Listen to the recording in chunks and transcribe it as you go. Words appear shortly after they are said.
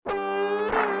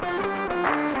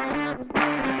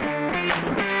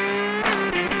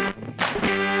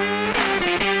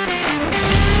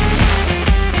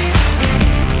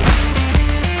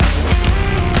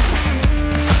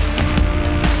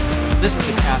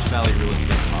Cache Valley Real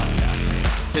Estate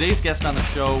Podcast. Today's guest on the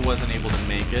show wasn't able to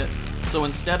make it, so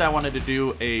instead I wanted to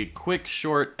do a quick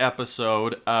short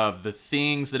episode of the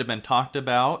things that have been talked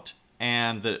about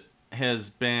and that has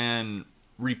been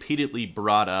repeatedly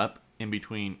brought up in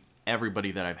between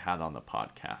everybody that I've had on the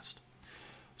podcast.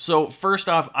 So first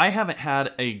off, I haven't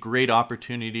had a great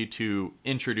opportunity to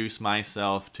introduce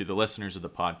myself to the listeners of the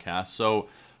podcast. So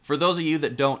for those of you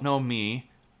that don't know me,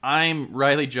 I'm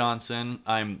Riley Johnson.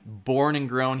 I'm born and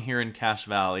grown here in Cache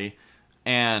Valley,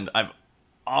 and I've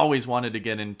always wanted to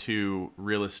get into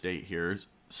real estate here.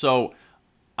 So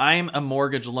I'm a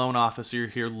mortgage loan officer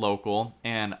here local,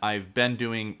 and I've been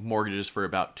doing mortgages for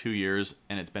about 2 years,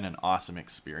 and it's been an awesome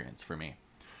experience for me.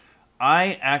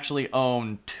 I actually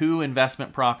own 2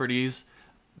 investment properties.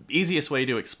 Easiest way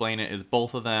to explain it is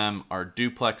both of them are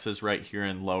duplexes right here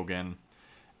in Logan.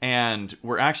 And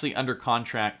we're actually under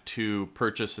contract to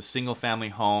purchase a single family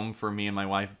home for me and my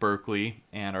wife, Berkeley,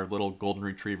 and our little golden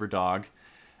retriever dog.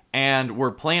 And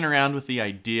we're playing around with the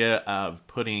idea of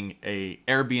putting a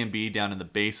Airbnb down in the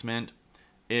basement.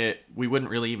 We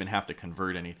wouldn't really even have to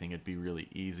convert anything. It'd be really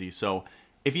easy. So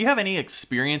if you have any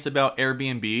experience about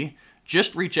Airbnb,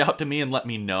 just reach out to me and let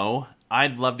me know.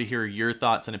 I'd love to hear your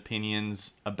thoughts and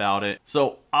opinions about it.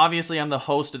 So obviously I'm the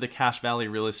host of the Cache Valley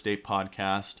Real Estate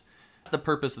Podcast. The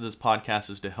purpose of this podcast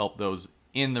is to help those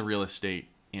in the real estate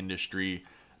industry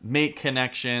make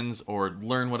connections or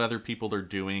learn what other people are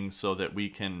doing so that we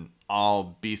can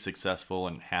all be successful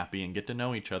and happy and get to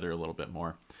know each other a little bit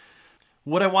more.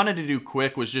 What I wanted to do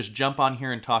quick was just jump on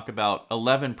here and talk about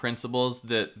 11 principles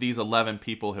that these 11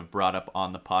 people have brought up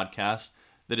on the podcast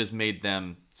that has made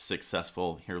them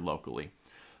successful here locally.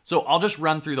 So I'll just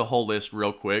run through the whole list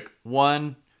real quick.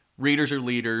 1, readers are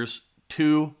leaders.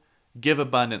 2, give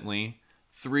abundantly.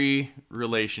 3,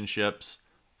 relationships.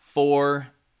 4,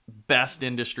 best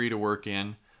industry to work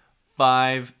in.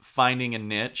 5, finding a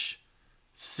niche.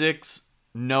 6,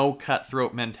 no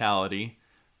cutthroat mentality.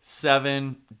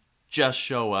 7, just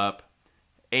show up.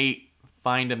 8,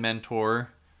 find a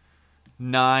mentor.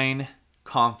 9,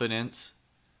 confidence.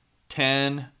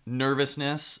 10,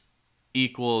 nervousness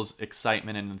equals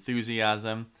excitement and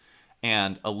enthusiasm.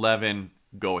 And 11,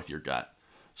 go with your gut.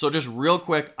 So just real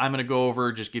quick, I'm going to go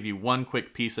over, just give you one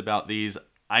quick piece about these.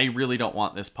 I really don't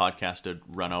want this podcast to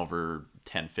run over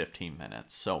 10, 15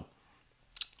 minutes. So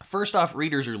first off,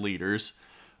 readers are leaders.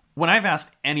 When I've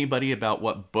asked anybody about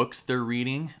what books they're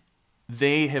reading,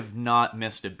 they have not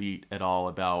missed a beat at all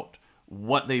about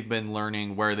what they've been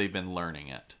learning, where they've been learning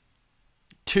it.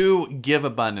 2, give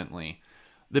abundantly.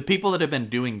 The people that have been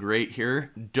doing great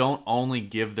here don't only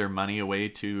give their money away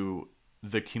to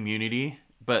the community,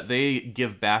 but they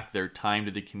give back their time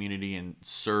to the community and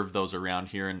serve those around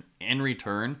here. And in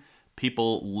return,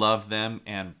 people love them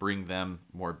and bring them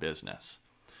more business.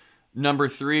 Number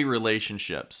 3,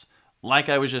 relationships. Like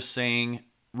I was just saying,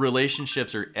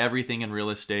 relationships are everything in real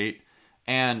estate.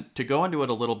 And to go into it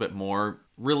a little bit more,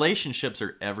 relationships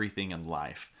are everything in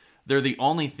life. They're the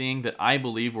only thing that I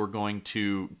believe we're going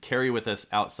to carry with us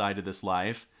outside of this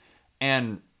life.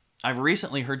 And I've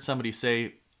recently heard somebody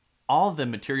say, all the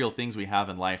material things we have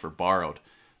in life are borrowed.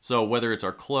 So whether it's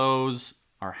our clothes,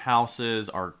 our houses,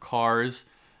 our cars,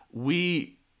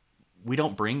 we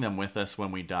don't bring them with us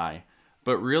when we die.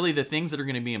 But really the things that are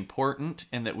going to be important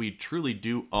and that we truly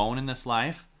do own in this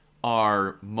life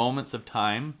are moments of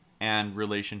time and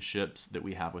relationships that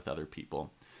we have with other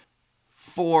people.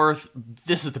 4th,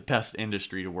 this is the best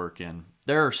industry to work in.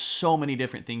 There are so many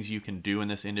different things you can do in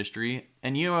this industry.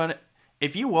 And you know what?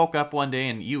 If you woke up one day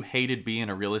and you hated being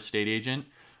a real estate agent,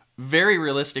 very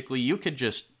realistically, you could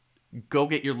just go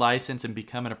get your license and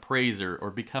become an appraiser or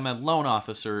become a loan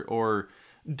officer or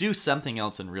do something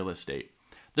else in real estate.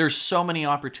 There's so many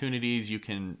opportunities. You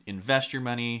can invest your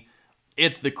money.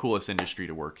 It's the coolest industry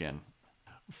to work in.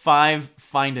 5,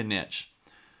 find a niche.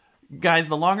 Guys,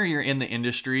 the longer you're in the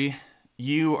industry,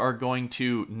 you are going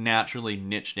to naturally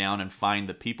niche down and find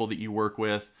the people that you work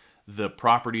with, the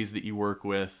properties that you work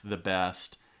with the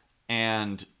best,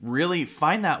 and really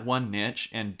find that one niche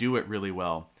and do it really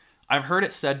well. I've heard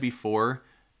it said before,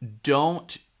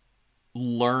 don't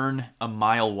learn a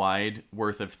mile wide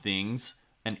worth of things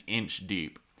an inch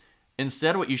deep.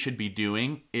 Instead, what you should be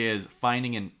doing is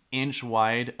finding an inch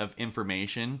wide of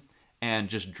information and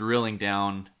just drilling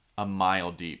down a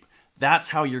mile deep. That's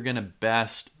how you're going to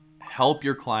best help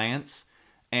your clients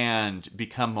and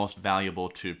become most valuable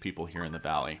to people here in the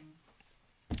Valley.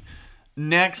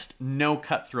 Next, no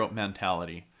cutthroat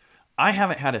mentality. I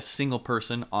haven't had a single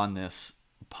person on this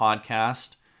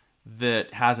podcast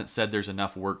that hasn't said there's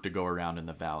enough work to go around in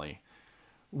the Valley.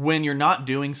 When you're not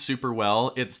doing super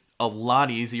well, it's a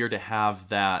lot easier to have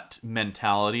that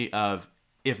mentality of,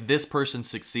 if this person's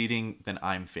succeeding, then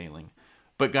I'm failing.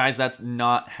 But guys, that's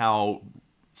not how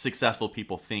successful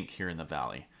people think here in the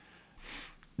Valley.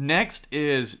 Next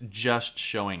is just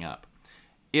showing up.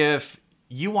 If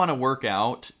you want to work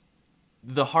out,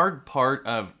 the hard part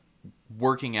of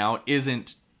working out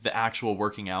isn't the actual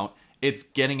working out, it's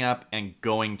getting up and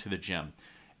going to the gym.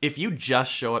 If you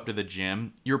just show up to the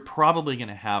gym, you're probably going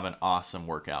to have an awesome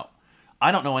workout.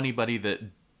 I don't know anybody that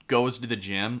goes to the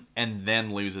gym and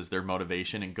then loses their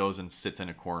motivation and goes and sits in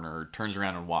a corner or turns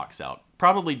around and walks out.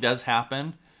 Probably does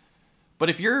happen. But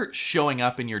if you're showing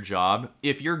up in your job,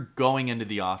 if you're going into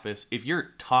the office, if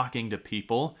you're talking to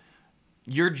people,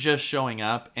 you're just showing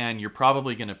up and you're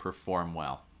probably going to perform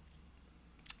well.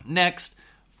 Next,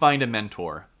 find a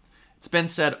mentor. It's been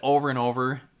said over and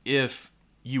over, if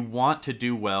you want to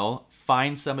do well,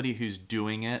 find somebody who's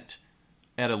doing it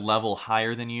at a level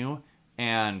higher than you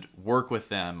and work with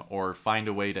them or find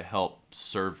a way to help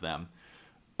serve them.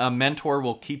 A mentor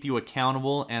will keep you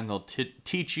accountable and they'll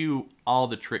teach you all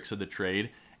the tricks of the trade.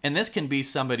 And this can be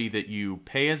somebody that you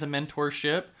pay as a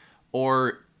mentorship,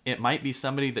 or it might be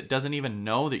somebody that doesn't even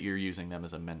know that you're using them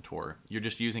as a mentor. You're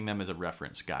just using them as a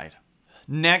reference guide.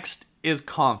 Next is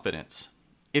confidence.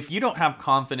 If you don't have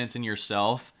confidence in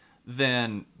yourself,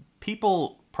 then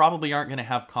people probably aren't going to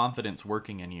have confidence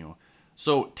working in you.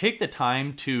 So take the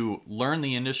time to learn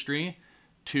the industry,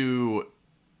 to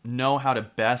know how to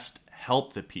best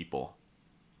help the people.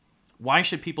 Why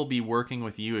should people be working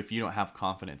with you if you don't have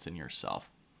confidence in yourself?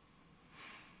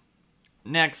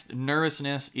 Next,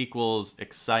 nervousness equals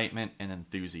excitement and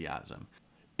enthusiasm.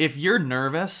 If you're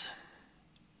nervous,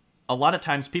 a lot of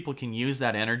times people can use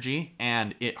that energy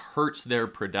and it hurts their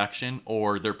production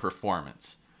or their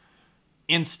performance.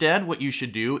 Instead, what you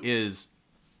should do is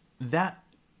that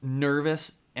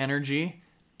nervous energy,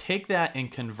 take that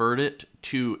and convert it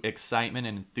to excitement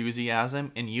and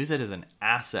enthusiasm and use it as an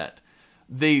asset.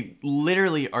 They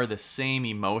literally are the same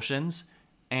emotions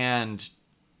and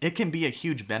it can be a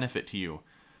huge benefit to you.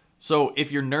 So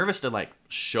if you're nervous to like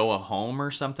show a home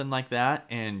or something like that,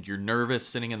 and you're nervous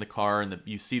sitting in the car and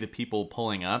you see the people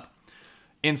pulling up,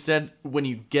 instead, when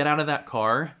you get out of that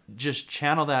car, just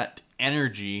channel that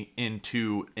energy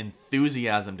into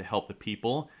enthusiasm to help the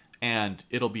people, and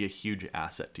it'll be a huge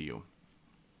asset to you.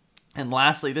 And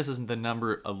lastly, this is the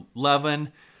number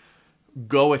 11,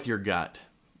 go with your gut.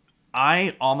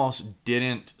 I almost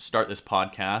didn't start this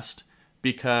podcast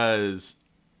because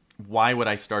why would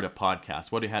I start a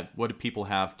podcast? What do people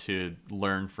have to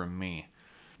learn from me?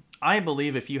 I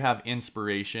believe if you have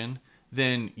inspiration,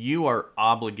 then you are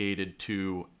obligated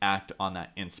to act on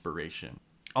that inspiration.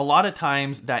 A lot of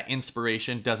times that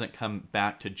inspiration doesn't come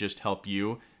back to just help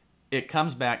you. It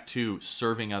comes back to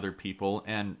serving other people,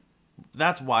 and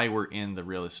that's why we're in the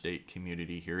real estate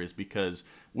community here, is because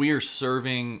we are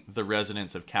serving the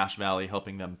residents of Cache Valley,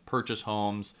 helping them purchase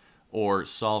homes or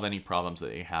solve any problems that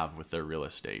they have with their real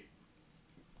estate.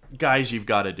 Guys, you've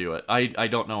got to do it. I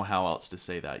don't know how else to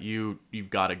say that. You've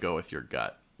got to go with your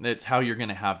gut. It's how you're going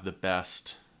to have the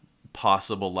best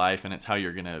possible life, and it's how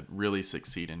you're going to really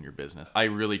succeed in your business. I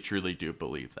really, truly do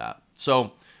believe that.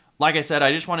 So, like I said,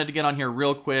 I just wanted to get on here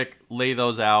real quick, lay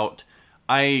those out.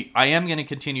 I am going to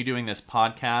continue doing this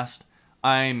podcast.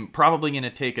 I'm probably going to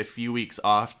take a few weeks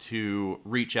off to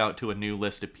reach out to a new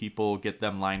list of people, get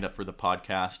them lined up for the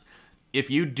podcast. If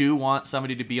you do want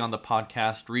somebody to be on the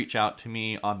podcast, reach out to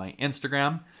me on my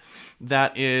Instagram.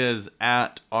 That is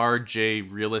at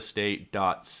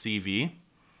rjrealestate.cv.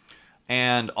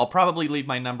 And I'll probably leave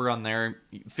my number on there.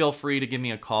 Feel free to give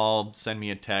me a call, send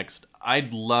me a text.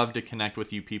 I'd love to connect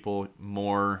with you people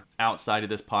more outside of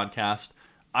this podcast.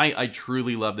 I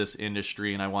truly love this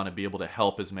industry, and I want to be able to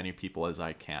help as many people as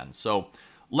I can. So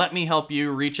let me help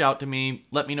you. Reach out to me.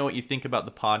 Let me know what you think about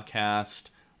the podcast.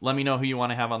 Let me know who you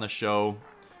want to have on the show.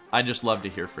 I'd just love to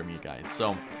hear from you guys.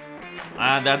 So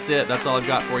that's it. That's all I've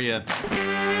got for you.